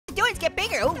get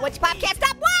bigger. Ooh, once you pop, can't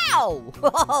stop. Wow!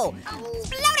 Whoa!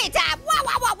 Exploding time! Wow,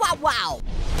 wow, wow, wow, wow!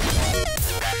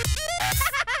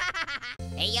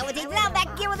 Hey, yo, it's Ethan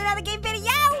back again with another game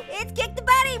video. It's Kick the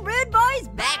Buddy. Rude Boys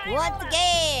back once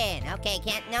again. Okay,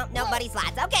 no buddy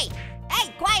slots. Okay.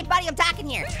 Hey, quiet, buddy, I'm talking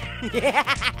here.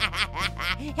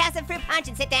 Have some fruit punch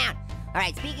and sit down. All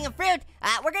right, speaking of fruit,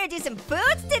 we're gonna do some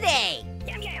foods today.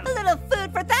 Yum, yum. A little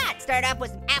food for thought. Start off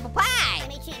with some apple pie. Let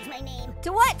me change my name.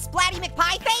 To what, Splatty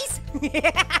McPie Face?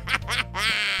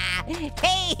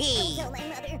 Hey! Don't tell my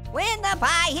mother. When the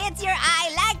pie hits your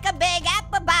eye like a big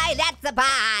apple pie, that's a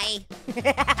pie.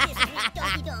 This is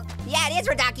Donkey Donk. Yeah, it is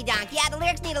for Donkey Donk. Yeah, the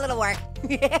lyrics need a little work.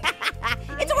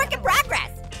 It's a work in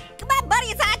progress. Come on, buddy,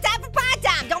 it's hot time for pie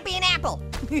time. Don't be an apple.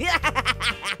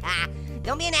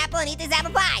 Don't be an apple and eat this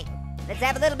apple pie. Let's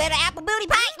have a little bit of apple booty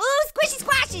pie. Ooh, squishy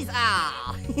squashies.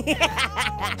 Oh.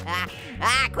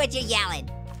 Quit your yelling.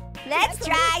 Let's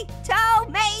try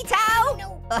tomato.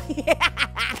 No.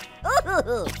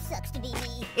 Ooh. It sucks to be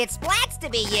me. It splats to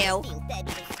be you. Being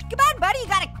fabulous. Come on, buddy, you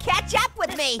gotta catch up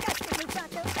with me.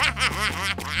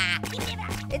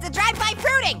 It's a drive-by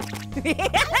fruiting.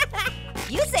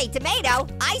 You say tomato,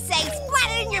 I say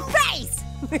splat it in your face.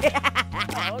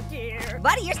 Oh dear.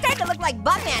 Buddy, you're starting to look like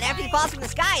Bugman after he falls from the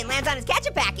sky and lands on his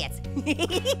ketchup packets.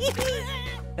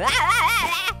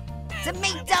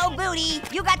 Tomato booty.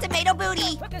 You got tomato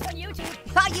booty. Put this on YouTube.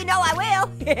 Oh, you know I will.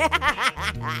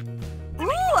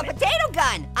 Ooh, a potato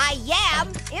gun. I am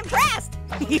impressed.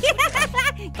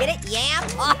 Get it, yam?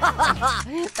 Oh,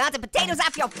 bounce the potatoes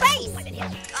off your face.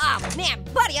 Oh, man,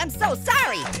 buddy, I'm so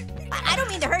sorry. I don't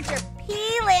mean to hurt your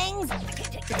peelings.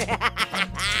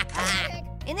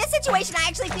 In this situation, I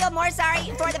actually feel more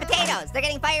sorry for the potatoes. They're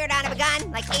getting fired out of a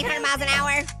gun, like 800 miles an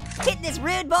hour. Hitting this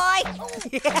rude boy.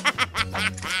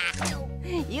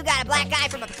 You got a black eye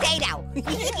from a potato.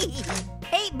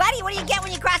 Hey, buddy, what do you get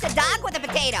when you cross a dog with a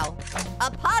potato?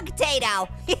 A pug-tato.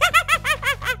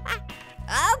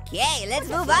 Okay, let's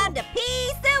move on to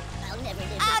pea soup. I'll never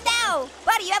live. Oh, no.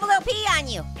 Buddy, you have a little pea on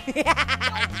you.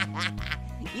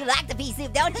 You like the pea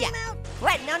soup, don't you? Time out.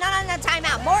 What? No, time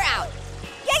out. More out.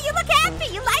 Yeah, you look happy.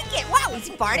 You like it. Wow, is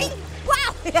he farting?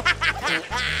 Wow.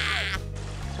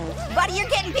 Buddy, you're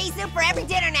getting pea soup for every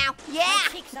dinner now. Yeah.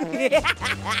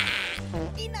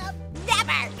 Enough.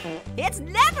 Never. It's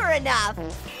never enough.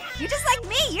 You're just like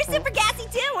me. You're super gassy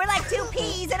too. We're like two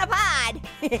peas in a pod.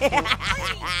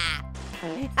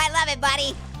 I love it,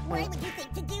 buddy. Why would you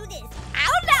think to do this? I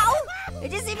don't know. It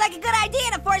just seemed like a good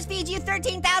idea to force feed you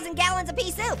 13,000 gallons of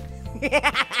pea soup. All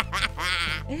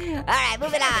right,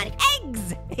 moving on.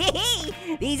 Eggs.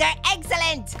 These are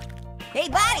excellent. Hey,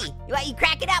 buddy, you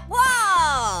crack it up.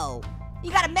 Whoa.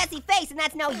 You got a messy face and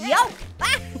that's no yolk.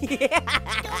 Don't look at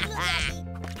me.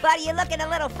 Buddy, you're looking a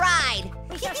little fried.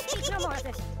 We shall speak no more of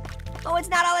this. Oh, it's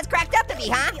not all it's cracked up to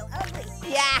be, I huh? feel ugly.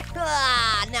 Yeah.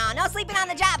 No sleeping on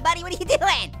the job, buddy. What are you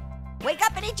doing? Wake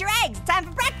up and eat your eggs. Time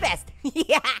for breakfast.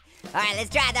 Yeah. All right, let's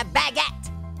try the baguette.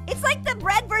 It's like the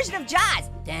bread version of Jaws.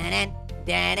 Dun-dun,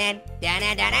 dun-dun,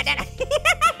 dun-dun, dun-dun, dun-dun.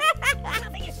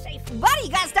 Nothing is safe. Buddy,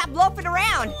 you gotta stop loafing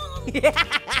around.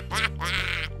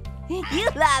 You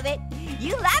love it.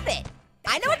 You love it.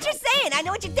 I know what you're saying. I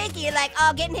know what you're thinking. You're like,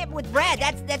 oh, getting hit with bread.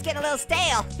 That's getting a little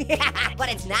stale. But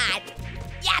it's not.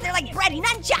 Yeah, they're like bread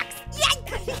nunchucks. Yeah.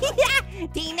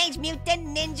 Teenage Mutant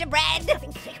Ninja Bread.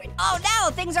 Nothing sacred. Oh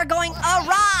no, things are going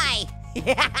awry.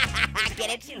 Get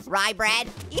it? Rye bread?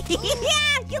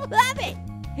 Yeah, you love it.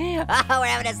 Oh, we're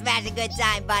having a smashing good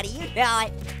time, buddy. You know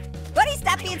it. Buddy,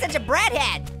 stop being such a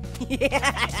breadhead.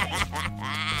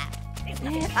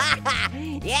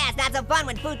 Yeah, it's not so fun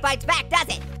when food fights back, does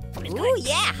it? Ooh,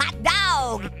 yeah, hot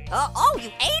dog. Oh, you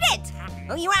ate it.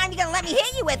 Oh, you aren't even gonna let me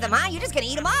hit you with them, huh? You're just gonna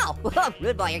eat them all. Whoa,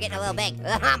 rude boy, you're getting a little big.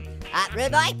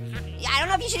 Rude boy? Yeah, I don't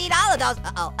know if you should eat all of those.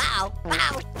 Uh-oh. Ah,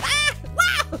 wow.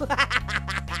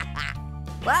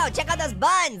 Whoa, check out those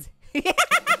buns. Come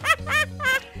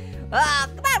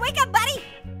on, wake up, buddy.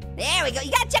 There we go.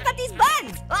 You gotta check out these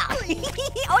buns. Oh,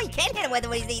 oh, you can't hit him with it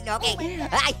when he's eating. Okay,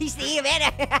 I used to eat him in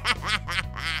it.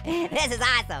 This is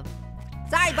awesome.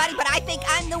 Sorry, buddy, but I think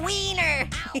I'm the wiener.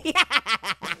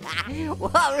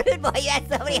 Whoa, rude boy, you had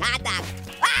so many hot dogs.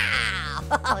 Wow,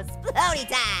 explodey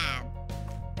time.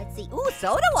 Let's see. Ooh,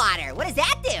 soda water. What does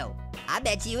that do? I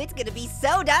bet you it's gonna be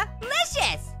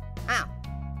soda-licious. Oh,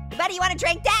 buddy, you wanna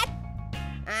drink that?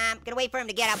 I'm gonna wait for him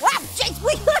to get up. Wow, jeez,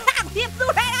 it flew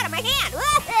right out of my hand.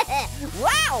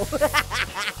 Wow.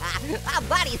 Oh,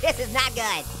 buddy, this is not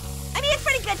good. I mean, it's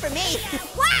pretty good for me.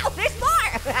 Wow, there's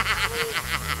more.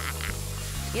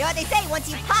 You know what they say, once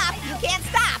you pop, you can't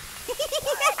stop.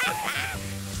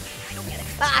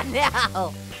 Oh,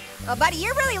 no. Oh, buddy,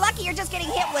 you're really lucky you're just getting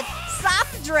hit with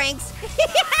soft drinks.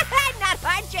 Not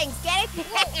hard drinks, get it?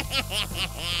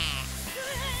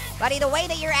 Buddy, the way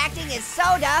that you're acting is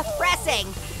soda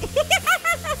pressing.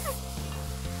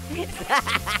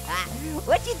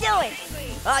 What you doing?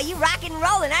 Oh, you rock and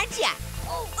rolling, aren't ya?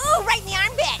 Ooh, right in the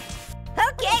armpit.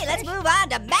 Okay, let's move on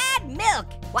to Mad Milk.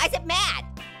 Why is it mad?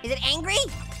 Is it angry?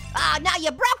 Oh, no,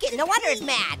 you broke it. No wonder it's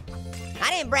mad.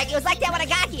 I didn't break it. It was like that when I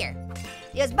got here.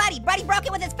 It was Buddy. Buddy broke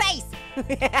it with his face.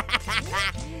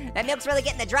 That milk's really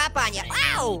getting the drop on you.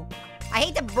 Ow! I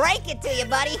hate to break it to you,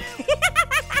 buddy.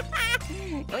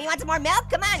 Oh, you want some more milk?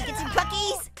 Come on, get some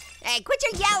cookies. Hey, quit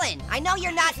your yelling. I know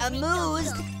you're not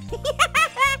amused.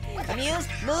 Amused?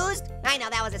 Moosed? I know,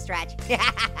 that was a stretch.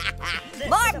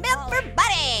 More milk for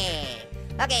Buddy.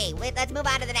 Okay, let's move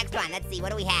on to the next one. Let's see,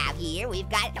 what do we have here? We've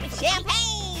got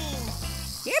champagne.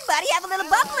 Here, buddy, have a little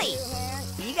bubbly.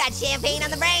 You got champagne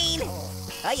on the brain.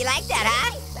 Oh, you like that,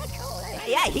 huh?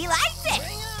 Yeah, he likes it.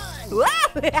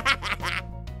 Whoa!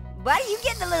 Buddy, you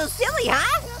getting a little silly,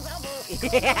 huh?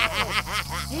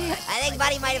 I think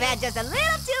Buddy might have had just a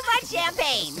little too much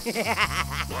champagne.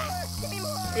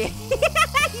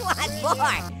 He wants more.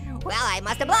 Well, I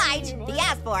must oblige. He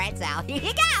asked for it, so here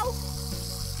you go.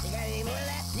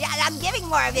 Yeah, I'm giving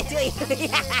more of it to you.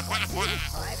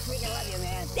 I freaking love you,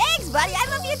 man. Thanks, buddy. I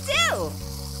love you too.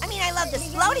 I mean, I love to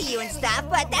slow to you and stuff,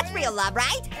 but that's real love,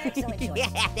 right? Yeah,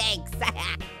 thanks.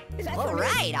 All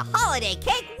right, a holiday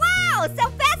cake. Wow, so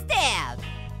festive.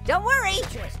 Don't worry,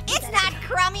 it's not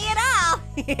crummy at all.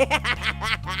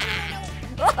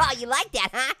 Oh, you like that,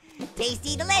 huh?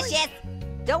 Tasty, delicious.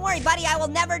 Don't worry, buddy, I will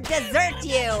never desert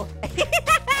you.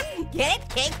 Get it?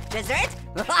 Cake? Dessert?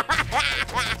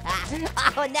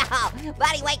 Oh no,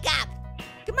 buddy, wake up.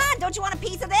 Come on, don't you want a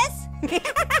piece of this?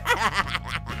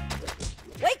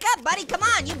 Wake up, buddy, come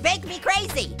on, you bake me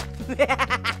crazy.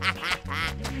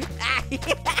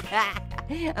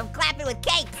 I'm clapping with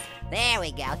cakes. There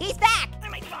we go, he's back. I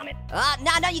might vomit. Oh,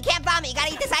 no, you can't vomit, you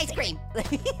gotta eat this ice cream. There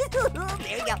we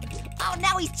go. Oh,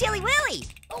 now he's Chilly Willy.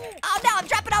 Oh no, I'm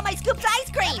dropping all my scoops of ice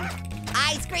cream.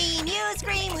 I scream, you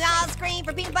scream, we all scream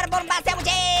for peanut butter bone box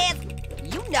sandwiches.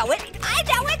 You know it, I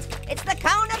know it. It's the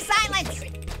cone of silence.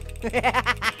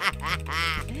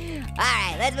 All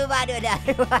right, let's move on to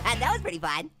another one. That was pretty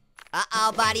fun.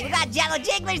 Uh-oh, buddy, we got Jello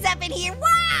Jigglers up in here.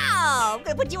 Wow, I'm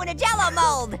gonna put you in a Jello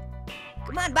mold.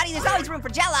 Come on, buddy, there's always room for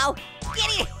Jello.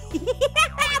 Get in.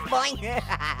 Boing. Get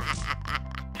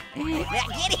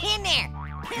in there.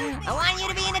 I want you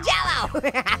to be in a Jello.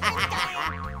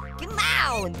 Come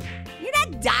on. You're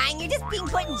not dying, you're just being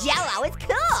put in Jello. It's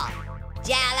cool.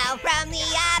 Jello from the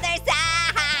other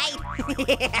side.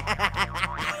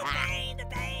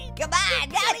 Come on,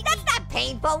 no, that's not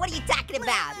painful. What are you talking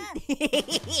about?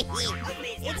 It's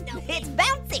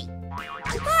bouncy.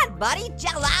 Come on, buddy,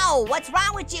 Jello, what's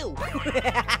wrong with you?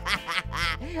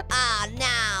 Oh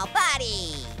no,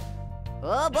 buddy.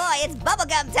 Oh boy, it's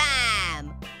bubblegum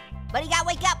time. Buddy, you gotta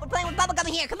wake up, we're playing with bubblegum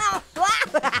here, come on.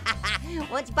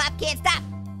 Once you pop, can't stop.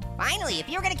 Finally, if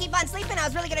you were gonna keep on sleeping, I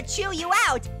was really gonna chew you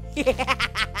out.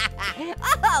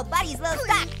 Oh, buddy's a little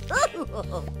stuck.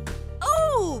 Ooh.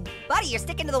 Ooh, buddy, you're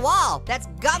sticking to the wall. That's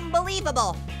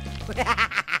gum-believable.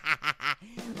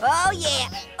 Oh, yeah.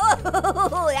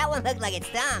 Oh, that one looked like it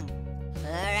stung.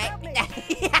 All right.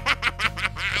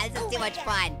 This is too much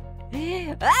fun.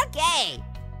 Okay,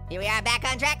 here we are back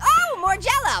on track. Oh, more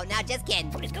Jello. No, just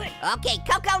kidding. It's good. Okay,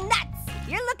 cocoa nuts.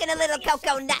 You're looking a little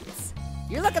cocoa nuts.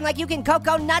 You're looking like you can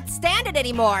cocoa nut stand it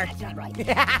anymore. That's not right. No,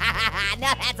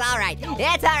 that's all right.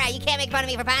 That's all right. You can't make fun of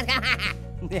me for fun.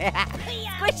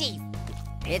 Squishies.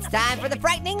 It's time for the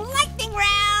frightening lightning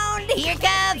round. Here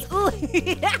comes. Ooh.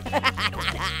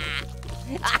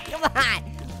 Oh, come on,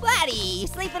 buddy. You're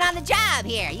sleeping on the job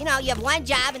here. You know, you have one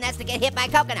job, and that's to get hit by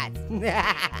coconuts.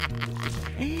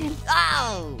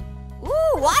 Oh.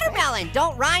 Ooh, watermelon.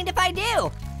 Don't rind if I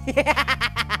do.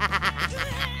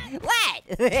 What?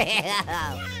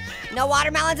 No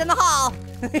watermelons in the hall.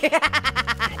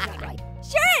 That's not right.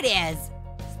 Sure it is.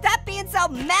 Stop being so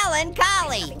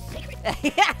melancholy.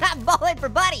 I'm bowling for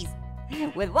buddies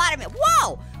with watermelon.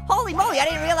 Whoa! Holy moly, I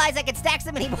didn't realize I could stack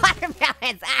so many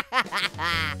watermelons.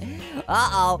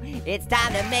 Uh-oh, it's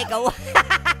time to make a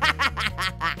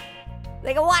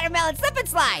like a watermelon slip and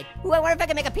slide. Ooh, I wonder if I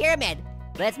can make a pyramid.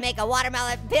 Let's make a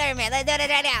watermelon pyramid. Let's do it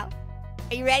right now.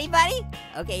 Are you ready, buddy?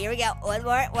 Okay, here we go. One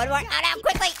more. Oh, no,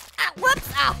 quickly. Oh, whoops.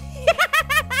 Oh.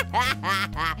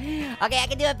 Okay, I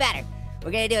can do it better. We're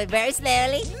gonna do it very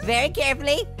slowly, very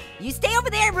carefully. You stay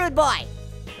over there, rude boy.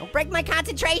 Don't break my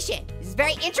concentration. This is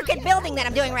very intricate building that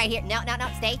I'm doing right here. No,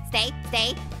 stay.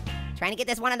 Trying to get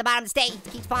this one on the bottom to stay. It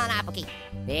keeps falling off, okay.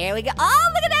 There we go.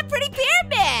 Oh, look at that pretty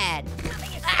pyramid.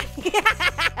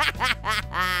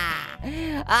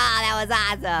 Oh, that was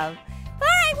awesome. All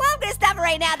right, well, I'm gonna stop it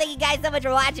right now. Thank you guys so much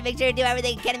for watching. Make sure to do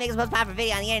everything you can to make this most popular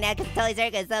video on the internet because it's totally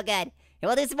circus. It's so good. And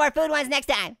we'll do some more food ones next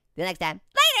time. See you next time.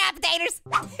 Later, appetizers.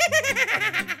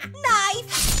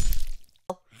 Knife.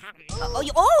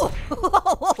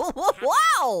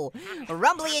 Whoa.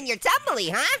 Rumbly in your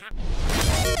tumbly, huh?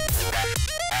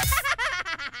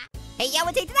 Hey, yo,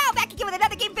 what's it now? Back again with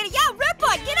another game video. Yo, Rude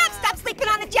Boy, get up. Stop sleeping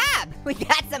on the job. We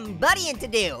got some buddying to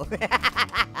do.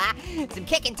 Some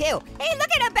kicking, too. Hey,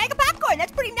 look at a bag of popcorn.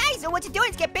 That's pretty nice. Oh, what you doing?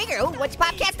 It's get bigger. Oh, what's your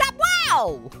pop can't stop?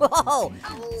 Wow. Whoa.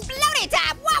 Exploding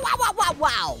top.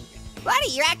 Wow.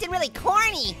 Buddy, you're acting really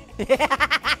corny. Hey,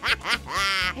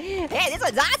 this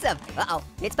one's awesome. Uh-oh,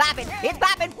 it's popping.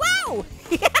 Whoa.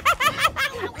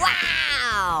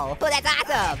 Wow. Oh, that's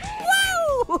awesome.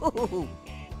 Whoa.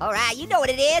 All right, you know what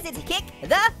it is. It's Kick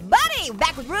the Buddy.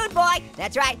 Back with Rude Boy.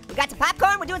 That's right. We got some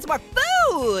popcorn. We're doing some more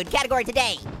food category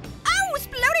today. Oh,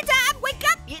 exploding time. Wake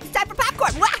up. It's time for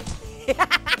popcorn.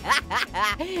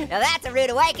 Now that's a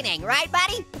rude awakening, right,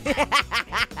 buddy?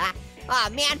 Oh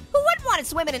man, who wouldn't want to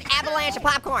swim in an avalanche of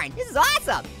popcorn? This is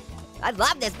awesome. I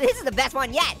love this. This is the best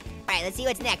one yet. All right, let's see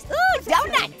what's next. Ooh,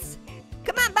 donuts.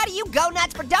 Come on, buddy, you go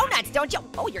nuts for donuts, don't you?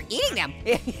 Oh, you're eating them.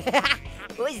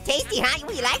 Ooh, is it tasty, huh?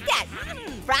 Ooh, you like that?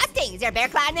 Frosting. Is there a bear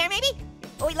claw in there, maybe?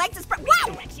 Oh, he likes this. Wow!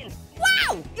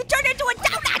 Wow! You turned into a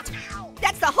donut!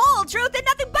 That's the whole truth and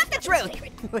nothing but the truth.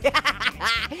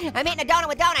 I'm eating a donut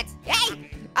with donuts. Hey!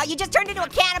 Oh, you just turned into a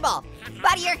cannibal.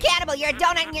 Buddy, you're a cannibal. You're a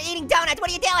donut and you're eating donuts. What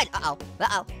are you doing? Uh-oh.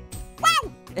 Wow!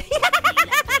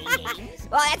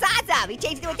 Well, that's awesome. He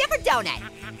changed into a different donut.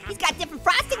 He's got different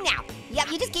frosting now. Yep,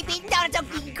 you just keep eating donuts,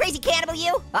 you crazy cannibal,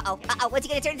 you. Uh-oh. What's he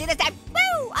gonna turn into this time?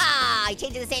 Woo! Ah, he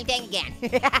changed to the same thing again.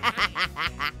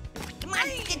 Come on,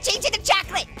 change it to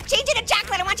chocolate. Change it to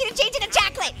chocolate. I want you to change it to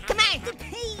chocolate. Come on.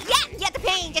 Yeah, get the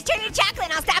pain. Just turn it to chocolate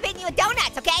and I'll stop hitting you with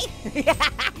donuts, okay? Yeah!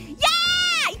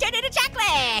 He turned it into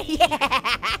chocolate.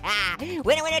 Yeah!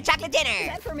 Winner, chocolate dinner. Is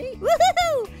that for me?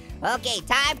 Woohoo! Okay,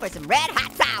 time for some red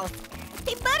hot sauce.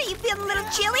 Hey, buddy, you feeling a little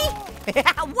chilly?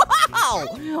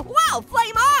 Whoa,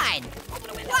 flame on.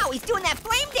 Whoa, he's doing that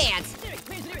flame dance.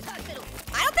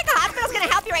 I don't think a hospital's gonna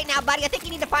help you right now, buddy. I think you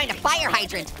need to find a fire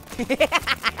hydrant.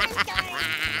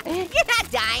 You're not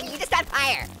dying, you're just on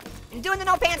fire. I'm doing the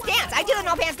no pants dance. I'd do the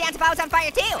no pants dance if I was on fire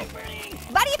too.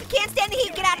 Buddy, if you can't stand the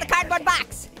heat, get out of the cardboard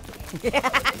box.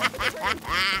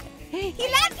 He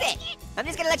loves it. I'm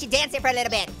just gonna let you dance here for a little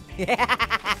bit. You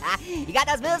got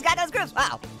those moves, got those grooves.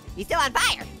 Uh-oh, he's still on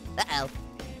fire. Uh-oh. Is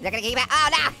that gonna get you back? Oh,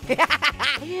 no. Oh,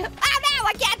 no,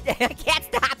 I can't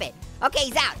stop it. Okay,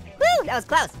 he's out. Woo, that was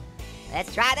close.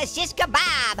 Let's try the shish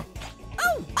kebab.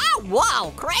 Oh,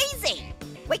 whoa, crazy.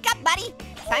 Wake up, buddy.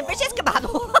 Time for shish kebab.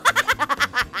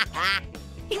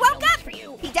 He woke up.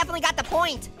 He definitely got the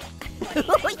point.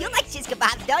 You like shish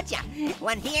kebab, don't ya?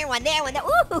 One here, one there, one there.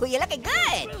 Ooh, you're looking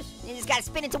good. You just gotta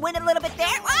spin it to win it a little bit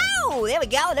there. Oh, there we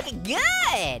go, looking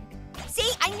good.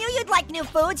 See, I knew you'd like new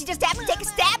foods. You just have to take a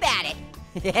stab at it.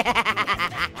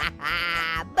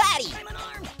 Buddy,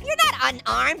 you're not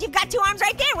unarmed. You've got 2 arms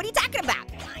right there. What are you talking about?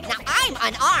 Now, I'm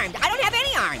unarmed. I don't have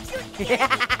any arms.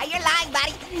 You're lying,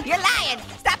 buddy. You're lying.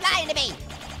 Stop lying to me.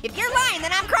 If you're lying,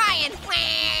 then I'm crying.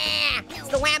 It's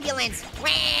the wambulance.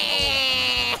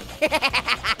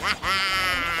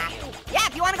 Yeah,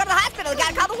 if you want to go to the hospital, you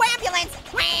gotta call the wambulance.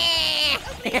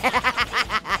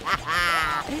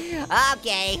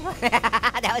 Okay,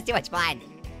 that was too much fun.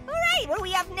 All right, what do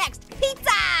we have next?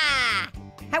 Pizza!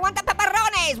 I want the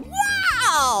pepperonis.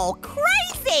 Wow,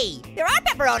 crazy. There are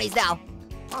pepperonis though.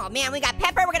 Oh man, we got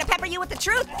pepper. We're gonna pepper you with the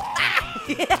truth.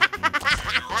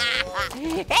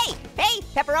 Hey,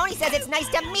 pepperoni says it's nice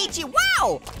to meet you.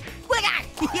 Wow! Look at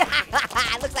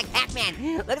looks like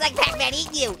Pac-Man. Looks like Pac-Man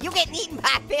eating you. You getting eaten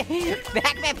by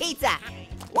Pac-Man pizza.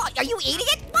 What, are you eating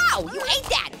it? Wow, you ate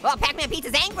that. Oh, Pac-Man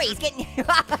pizza's angry. He's getting,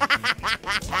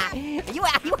 are you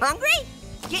hungry?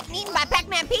 Getting eaten by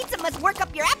Pac-Man pizza must work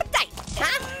up your appetite,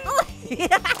 huh?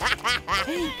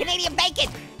 Canadian bacon.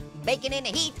 Bacon in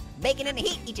the heat,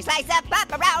 eat your slice of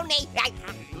pepperoni.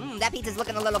 That pizza's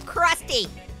looking a little crusty.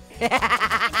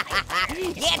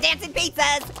 Yeah, dancing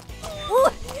pizzas.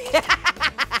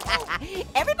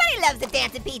 Everybody loves the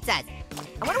dancing pizzas.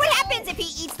 I wonder what happens if he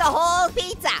eats the whole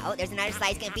pizza. Oh, there's another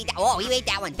slice, gonna feed that. Oh, you ate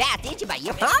that one fast, didn't you, buddy?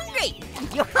 You're hungry.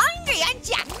 You're hungry, aren't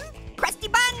ya? Crusty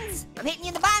buns. I'm hitting you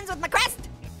in the buns with my crust.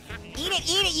 Eat it,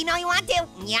 you know you want to.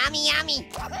 Yummy, yummy.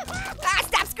 Ah,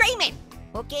 stop screaming.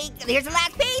 Okay, here's the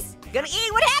last piece. Gonna eat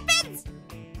it, what happens?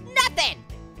 Nothing.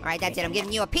 All right, that's it, I'm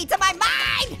giving you a pizza of my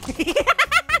mind.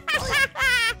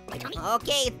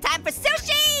 Okay, it's time for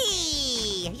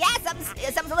sushi. Yeah,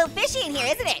 something's a little fishy in here,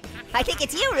 isn't it? I think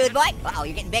it's you, rude boy. Uh-oh,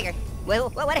 you're getting bigger.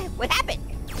 What happened?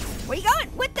 Where you going?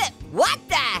 What the?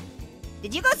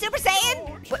 Did you go Super Saiyan?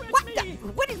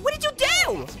 What did you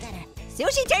do?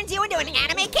 Sushi turns you into an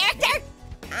anime character?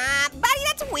 Buddy,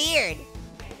 that's weird.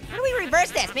 How do we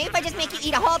reverse this? Maybe if I just make you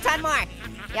eat a whole ton more.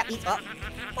 Yep, eat, oh.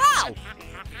 Whoa!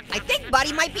 I think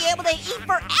Buddy might be able to eat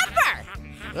forever.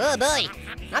 Oh boy,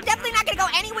 I'm definitely not gonna go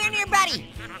anywhere near Buddy.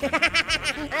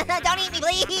 Don't eat me,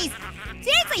 please.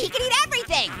 Seriously, he can eat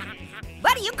everything.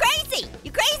 Buddy, you crazy,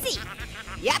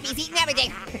 Yep, he's eating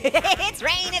everything. It's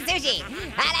rain and sushi.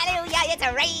 Hallelujah, it's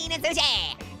a rain and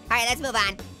sushi. All right, let's move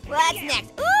on. What's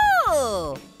next?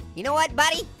 Ooh, you know what,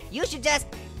 Buddy? You should just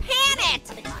pan it.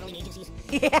 Puppet modeling agencies.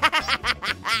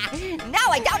 No,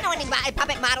 I don't know any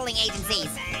puppet modeling agencies.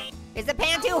 Is the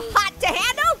pan too hot to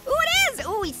handle? Ooh, it is.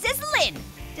 Ooh, he's sizzling.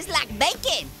 Just like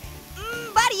bacon.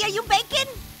 Buddy, are you bacon?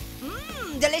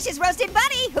 Delicious roasted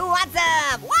Buddy. Who wants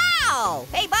some? Wow.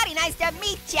 Hey, Buddy, nice to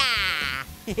meet ya.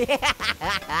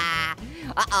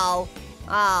 Uh-oh.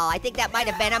 Oh, I think that might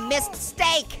have been a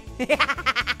mistake.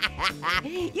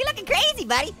 You're looking crazy,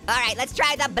 Buddy. All right, let's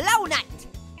try the blow nut.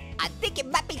 I think it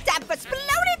might be time for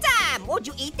Splody time. Won't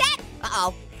you eat that?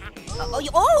 Uh-oh.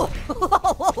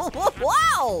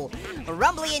 Whoa!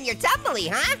 Rumbly in your tumbly,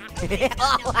 huh?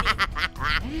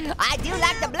 I do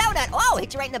like the blow nut. Oh,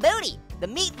 hit you right in the booty. The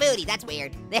meat booty, that's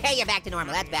weird. There, you're back to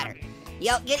normal, that's better.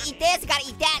 Yo, you gotta eat this, you gotta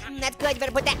eat that. That's good, you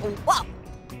better put that, whoa.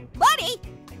 Buddy,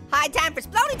 high time for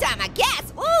Splody time, I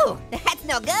guess. Ooh, that's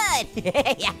no good.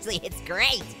 Actually, it's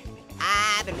great.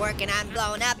 I've been working on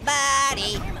blowing up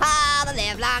Buddy all the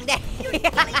live long day.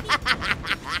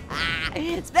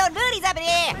 Spilled booties up in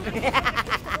here.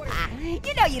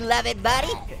 You know you love it,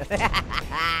 Buddy.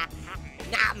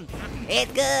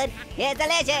 It's good, it's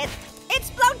delicious, it's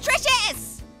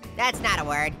Splodtricious. That's not a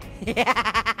word.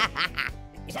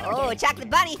 Oh, chocolate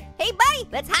bunny. Hey, Buddy,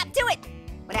 let's hop to it.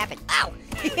 What happened? Oh,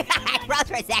 I froze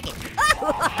for a second.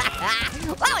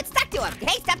 Oh, it stuck to him.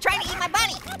 Hey, stop trying to eat my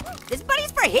bunny. This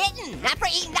bunny's for hitting, not for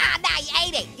eating. Nah, you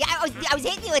ate it. Yeah, I was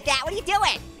hitting you with that. What are you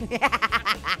doing?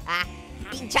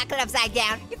 Eating chocolate upside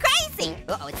down. You're crazy.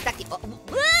 Uh-oh, it stuck to you.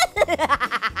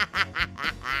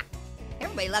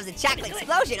 Everybody loves a chocolate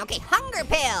explosion. Okay, hunger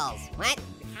pills. What?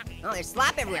 Oh, there's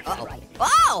slop everywhere. Uh-oh.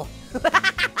 Oh!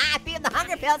 I feed him the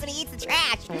hunger pills and he eats the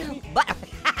trash. But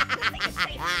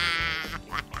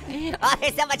oh,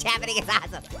 there's so much happening, it's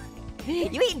awesome.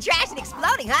 You eating trash and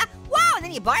exploding, huh? Wow, and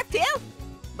then you barf too?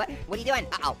 But what are you doing?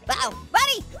 Uh-oh,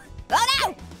 Buddy! Oh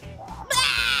no!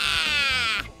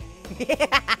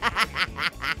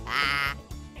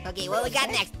 Okay, what we got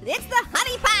next? It's the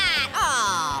honey pot!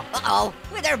 Oh, uh-oh.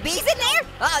 Were there bees in there?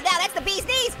 Oh no, that's the bee's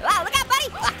knees! Oh, look out, Buddy!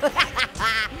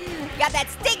 Got that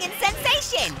stinging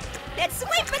sensation! That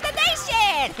sweep in the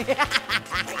nation!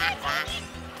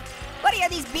 Buddy, are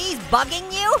these bees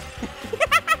bugging you?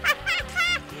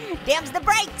 Damns the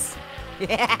brakes!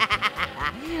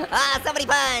 Oh, so many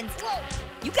puns!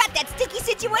 You got that sticky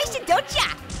situation, don't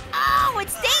ya? Oh, it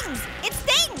stings! It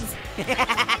stings!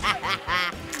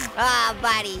 Oh,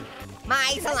 Buddy.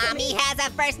 My salami has a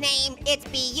first name. It's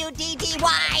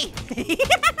B-U-D-D-Y.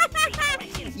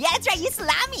 Yeah, that's right, you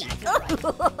salami.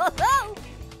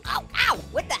 Oh, ow,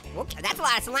 what the? Okay, that's a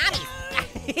lot of salami.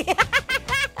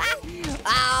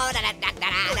 Oh,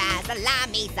 da-da-da-da-da,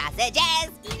 salami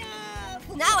sausages.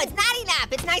 Enough. No, it's not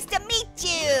enough. It's nice to meet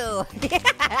you.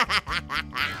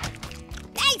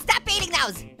 Hey, stop eating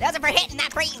those. Those are for hitting,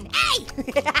 not for eating. Hey!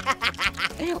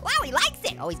 Wow, he likes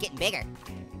it. Oh, he's getting bigger.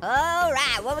 All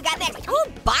right, what we got next?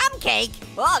 Ooh, bomb cake.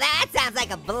 Oh, that sounds like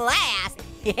a blast.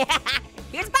 Yeah,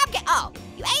 here's a bomb cake. Oh,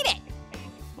 you ate it.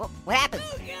 What happened?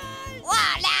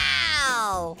 Oh,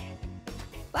 no.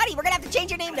 Buddy, we're gonna have to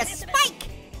change your name to Spike.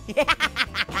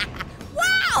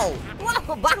 Wow,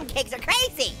 whoa, bomb cakes are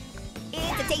crazy.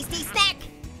 It's a tasty snack.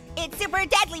 It's super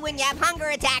deadly when you have hunger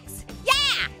attacks.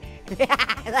 Yeah.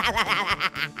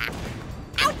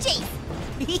 Ouchie.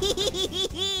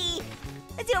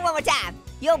 Let's do it one more time.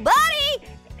 Yo, Buddy!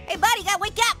 Hey, Buddy, you gotta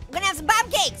wake up. We're gonna have some bomb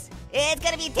cakes. It's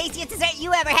gonna be the tastiest dessert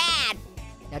you ever had.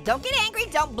 Now, don't get angry.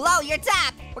 Don't blow your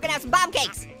top. We're gonna have some bomb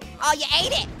cakes. Oh, you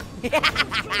ate it.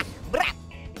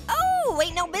 Oh,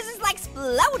 ain't no business like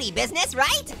Splody business,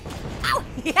 right? Oh,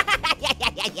 yeah.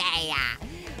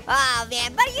 Oh,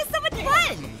 man, Buddy, you're so much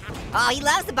fun. Oh, he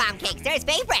loves the bomb cakes. They're his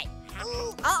favorite.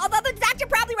 Although the doctor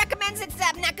probably recommends it's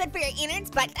not good for your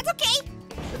innards, but that's okay.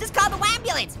 We'll just call the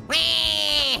ambulance.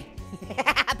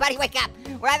 Buddy, wake up.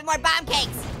 We're having more bomb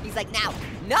cakes. He's like, no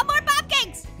more bomb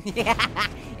cakes.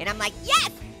 And I'm like, yes,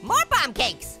 more bomb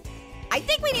cakes. I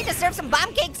think we need to serve some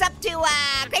bomb cakes up to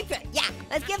Grapefruit. Yeah,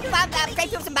 let's give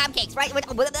Grapefruit some bomb cakes, right? What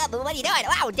are you doing?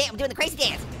 Wow, damn, I'm doing the crazy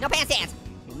dance. No pants dance.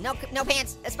 No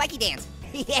pants, a spiky dance.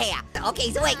 Yeah.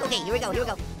 Okay, so wait, okay, here we go.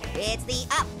 It's the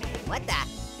up. What the?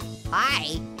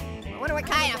 Pie? I wonder what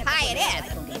kind of pie it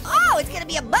is. Oh, it's gonna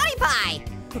be a bunny pie.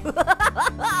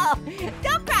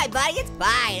 Don't cry, buddy, it's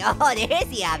fine. Oh, there's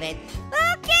the oven.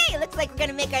 Okay, looks like we're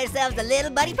gonna make ourselves a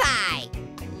little bunny pie.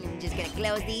 I'm just gonna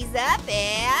close these up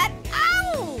and,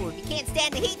 oh, if you can't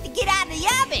stand the heat, to get out of the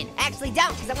oven. Actually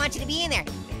don't, because I want you to be in there.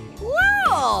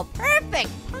 Whoa, perfect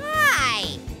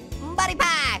pie. Buddy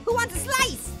pie, who wants a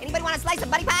slice? Anybody want a slice of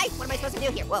buddy pie? What am I supposed to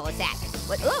do here? Whoa, what's that?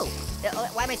 What, ooh,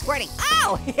 why am I squirting?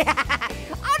 Oh,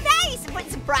 oh nice,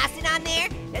 putting some frosting on there.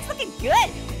 That's looking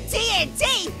good.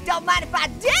 TNT, don't mind if I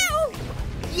do.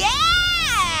 Yeah!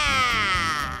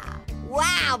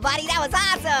 Wow, buddy, that was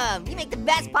awesome. You make the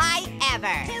best pie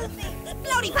ever.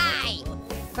 Floaty pie.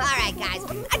 All right, guys,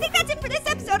 I think that's it for this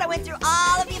episode. I went through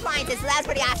all of the appliances, so that was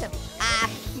pretty awesome.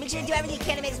 Make sure to do everything you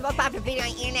can to make this most popular video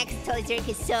on your next until drink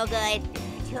is so good.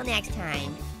 Until next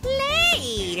time,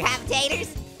 later,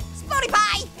 habitators. Floaty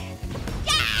pie.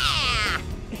 Yeah!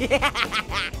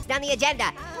 It's on the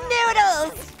agenda.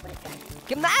 Noodles.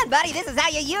 Come on, buddy, this is how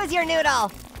you use your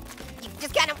noodle. You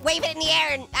just kind of wave it in the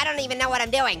air and I don't even know what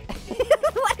I'm doing.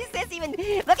 What is this even?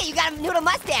 Look at you, got a noodle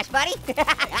mustache, buddy.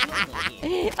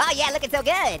 Oh yeah, looking so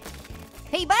good.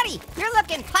 Hey, buddy, you're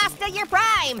looking pasta your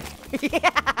prime.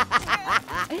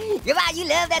 Come on, you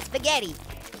love that spaghetti.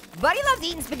 Buddy loves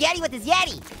eating spaghetti with his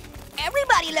Yeti.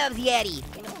 Everybody loves Yeti.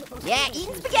 Yeah,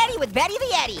 eating spaghetti with Betty the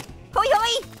Yeti. Hoi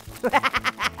hoi.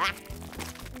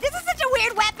 This is such a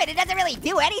weird weapon. It doesn't really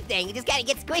do anything. You just kind of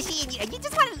get squishy and you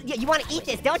just want to, you want to eat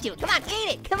this, don't you? Come on, eat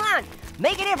it. Come on.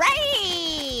 Making it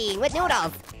rain with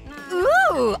noodles.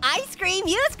 Ooh, ice cream.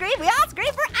 You scream. We all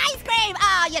scream for ice cream.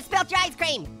 Oh, you spilled your ice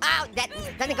cream. Oh, that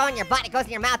doesn't go in your butt. It goes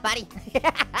in your mouth, buddy. Hey,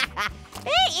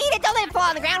 eat it. Don't let it fall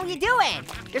on the ground. What are you doing?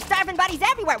 There's starving buddies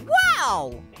everywhere.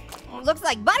 Wow. Looks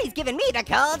like Buddy's giving me the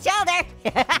cold shoulder.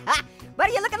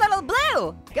 Buddy, you look a little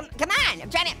blue. Come on. I'm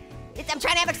trying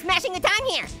to have a smashing good time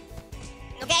here.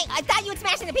 Okay, I thought you would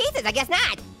smash into pieces. I guess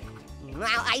not.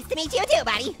 Well, nice to meet you too,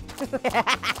 buddy.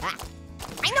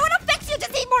 I know it'll fix you.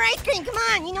 Just eat more ice cream. Come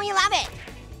on, you know you love it.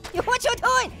 What you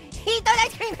doing? Eat that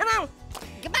ice cream. Come on.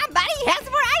 Come on, buddy. Have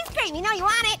some more ice cream. You know you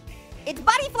want it. It's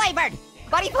Buddy flavored.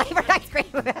 Buddy flavored ice cream.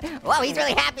 Whoa, he's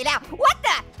really happy now. What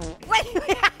the? What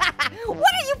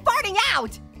are you farting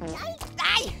out?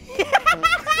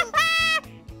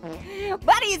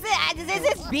 Buddy, is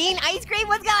this bean ice cream?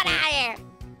 What's going on here?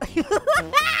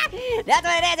 That's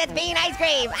what it is, it's bean ice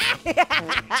cream.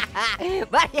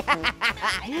 Buddy,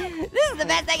 this is the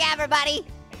best thing ever, buddy.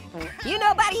 You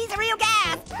know, buddy, he's a real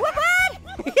gas. What?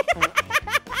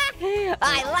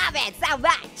 I love it so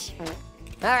much.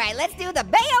 All right, let's do the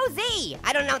Bay-O-Z.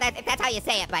 I don't know if that's how you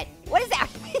say it, but what is that?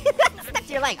 Stuck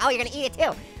to your leg. Oh, you're gonna eat it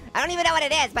too. I don't even know what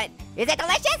it is, but is it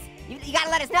delicious? You gotta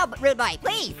let us know, rude boy,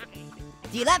 please.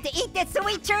 Do you love to eat this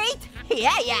sweet treat? Yeah.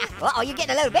 Uh-oh, you're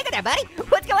getting a little bigger there, buddy.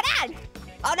 What's going on?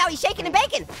 Oh no, he's shaking and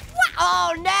baking. What?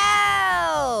 Oh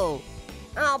no!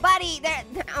 Oh, buddy,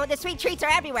 the sweet treats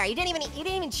are everywhere. You didn't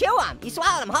even chew them. You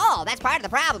swallowed them whole. That's part of the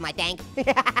problem, I think.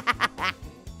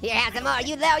 Here, have some more.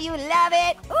 You love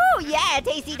it. Ooh, yeah,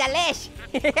 tasty delish.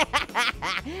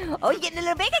 Oh, you're getting a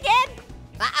little big again.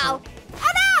 Uh-oh.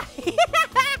 Oh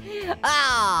no!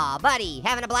 Oh, buddy,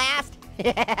 having a blast?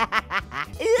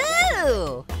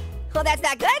 Ooh! Well, that's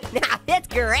not good? No, it's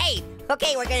great.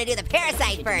 Okay, we're gonna do the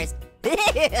parasite first.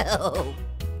 Ew!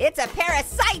 It's a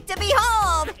parasite to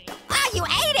behold! Oh, you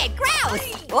ate it!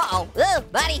 Gross! Uh-oh. Ooh,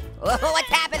 buddy. Whoa, what's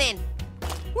happening?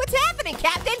 What's happening,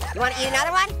 Captain? You wanna eat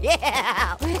another one?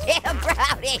 Yeah! Ew,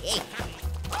 grody!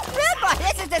 Rude boy,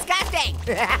 this is disgusting!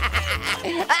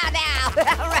 Oh no!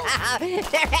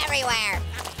 They're everywhere!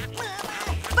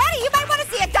 Buddy, you might want to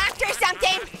see a doctor or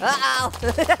something.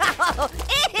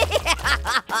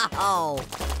 Uh-oh.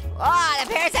 Oh, the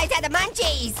parasites had the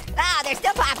munchies. Oh, they're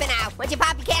still popping out. Once you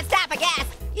pop, you can't stop, I guess.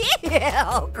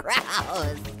 Ew,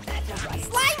 gross.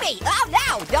 Slimy. Oh,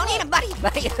 no. Don't eat them, buddy.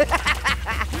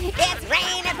 It's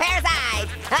rain and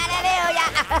parasites. Hallelujah.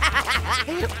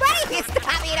 Buddy, you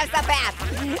stop eating them so fast.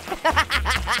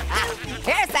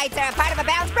 Parasites are a part of a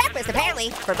balanced breakfast, apparently.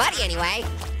 For Buddy, anyway.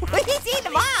 He's eating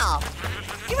them all.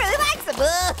 He really likes them.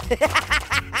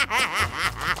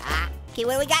 Okay,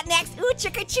 what do we got next? Ooh,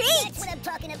 trick or treat. That's what I'm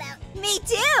talking about. Me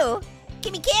too.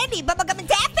 Give me candy, bubblegum and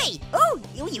taffy. Ooh,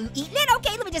 you eating it?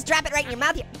 Okay, let me just drop it right in your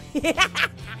mouth here.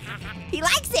 He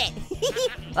likes it.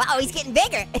 Uh-oh, he's getting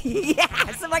bigger.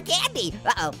 Yeah, some more candy.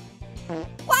 Uh-oh.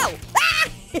 Whoa. Ah!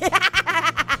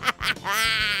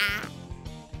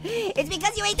 It's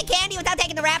because you ate the candy without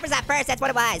taking the wrappers off first. That's what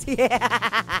it was.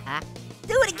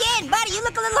 Do it again, buddy. You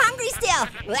look a little hungry still.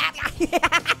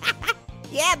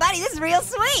 Yeah, buddy, this is real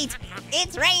sweet.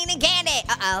 It's raining candy.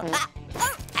 Uh-oh.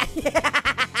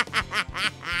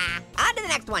 On to the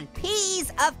next one.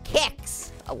 Peas of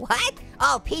kicks. What?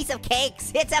 Oh, piece of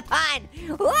cakes. It's a pun.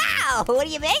 Wow, what are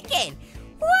you making?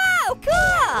 Whoa,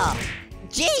 cool.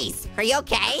 Jeez, are you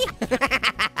okay?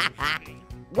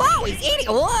 Whoa, he's eating.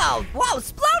 Whoa,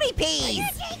 splody peas.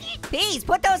 Peas,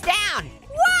 put those down.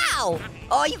 Wow.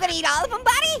 Oh, you gonna eat all of them,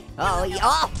 buddy? Oh.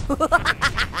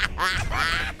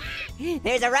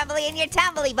 There's a rumbly in your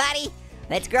tumbly, buddy.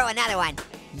 Let's grow another one.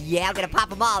 Yeah, I'm gonna pop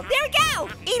them all. There we go.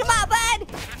 Eat them all, bud.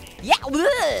 Yeah.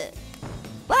 Ugh.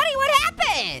 Buddy, what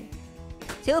happened?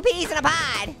 2 peas in a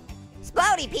pod.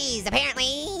 Splody peas,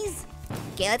 apparently.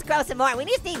 Okay, let's grow some more. We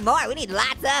just need more. We need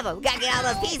lots of them. We gotta get all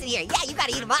those peas in here. Yeah, you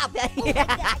gotta eat them all, buddy.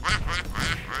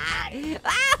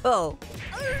 Wow.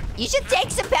 You should take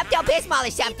some Pepto-Bismol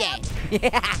or something.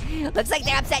 Looks like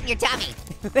they're upsetting your tummy.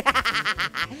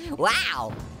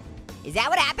 Wow. Is that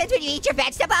what happens when you eat your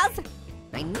vegetables?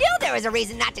 I knew there was a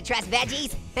reason not to trust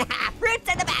veggies. Fruits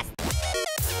are the best.